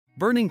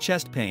burning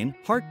chest pain,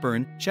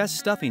 heartburn, chest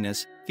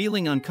stuffiness,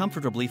 feeling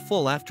uncomfortably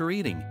full after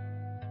eating.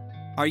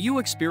 Are you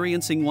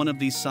experiencing one of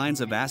these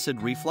signs of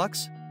acid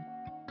reflux?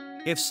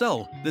 If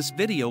so, this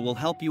video will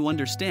help you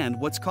understand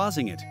what's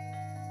causing it.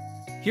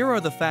 Here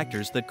are the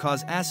factors that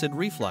cause acid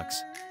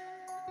reflux.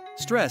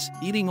 Stress,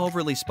 eating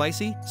overly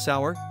spicy,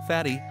 sour,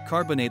 fatty,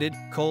 carbonated,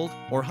 cold,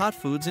 or hot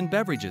foods and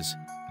beverages.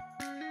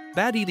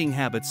 Bad eating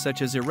habits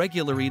such as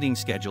irregular eating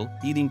schedule,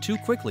 eating too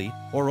quickly,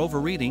 or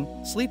overeating,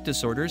 sleep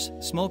disorders,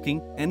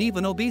 smoking, and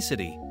even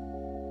obesity.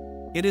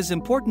 It is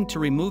important to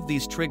remove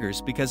these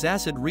triggers because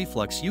acid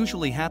reflux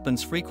usually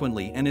happens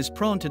frequently and is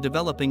prone to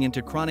developing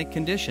into chronic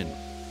condition.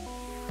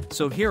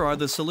 So here are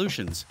the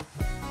solutions.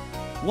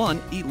 1.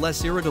 Eat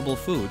less irritable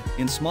food,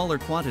 in smaller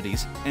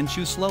quantities, and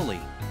chew slowly.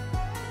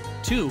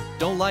 2.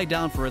 Don't lie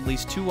down for at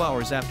least 2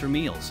 hours after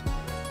meals.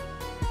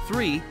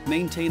 3.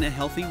 Maintain a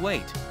healthy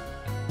weight.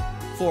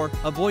 4.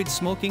 Avoid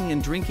smoking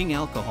and drinking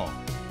alcohol.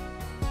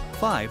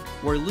 5.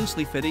 Wear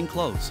loosely fitting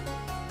clothes.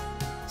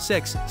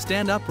 6.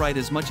 Stand upright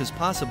as much as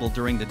possible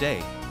during the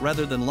day,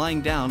 rather than lying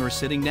down or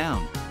sitting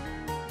down.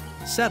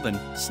 7.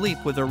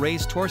 Sleep with a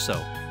raised torso.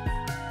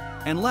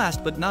 And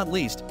last but not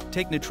least,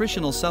 take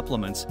nutritional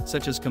supplements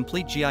such as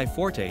Complete GI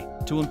Forte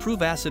to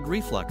improve acid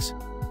reflux.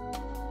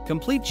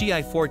 Complete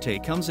GI Forte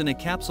comes in a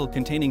capsule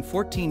containing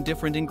 14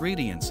 different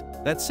ingredients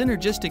that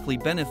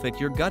synergistically benefit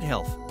your gut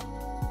health.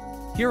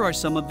 Here are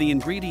some of the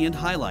ingredient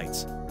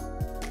highlights.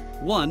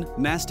 1.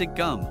 Mastic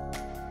gum.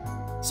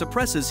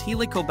 Suppresses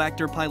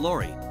Helicobacter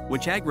pylori,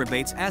 which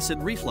aggravates acid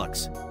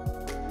reflux.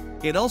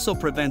 It also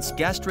prevents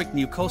gastric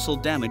mucosal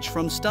damage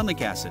from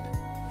stomach acid.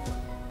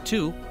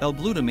 2.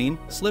 L-glutamine,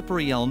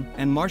 slippery elm,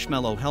 and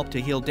marshmallow help to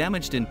heal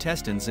damaged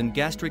intestines and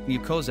gastric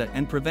mucosa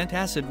and prevent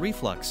acid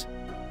reflux.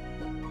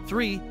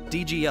 3.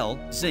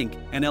 DGL, zinc,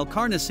 and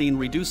L-carnosine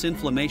reduce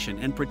inflammation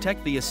and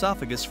protect the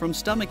esophagus from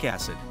stomach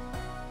acid.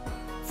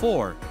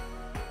 4.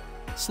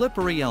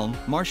 Slippery elm,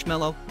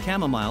 marshmallow,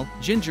 chamomile,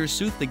 ginger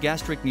soothe the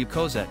gastric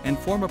mucosa and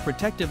form a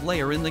protective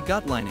layer in the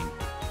gut lining.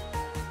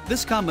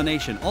 This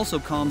combination also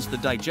calms the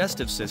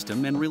digestive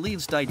system and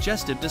relieves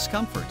digestive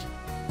discomfort.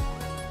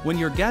 When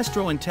your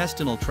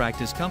gastrointestinal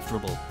tract is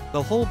comfortable,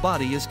 the whole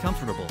body is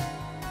comfortable.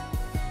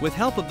 With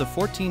help of the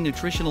 14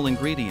 nutritional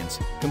ingredients,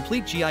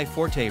 Complete GI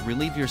Forte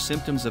relieve your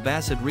symptoms of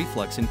acid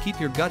reflux and keep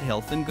your gut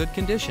health in good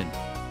condition.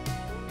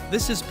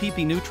 This is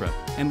PP Nutra,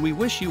 and we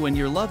wish you and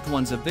your loved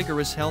ones a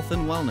vigorous health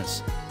and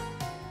wellness.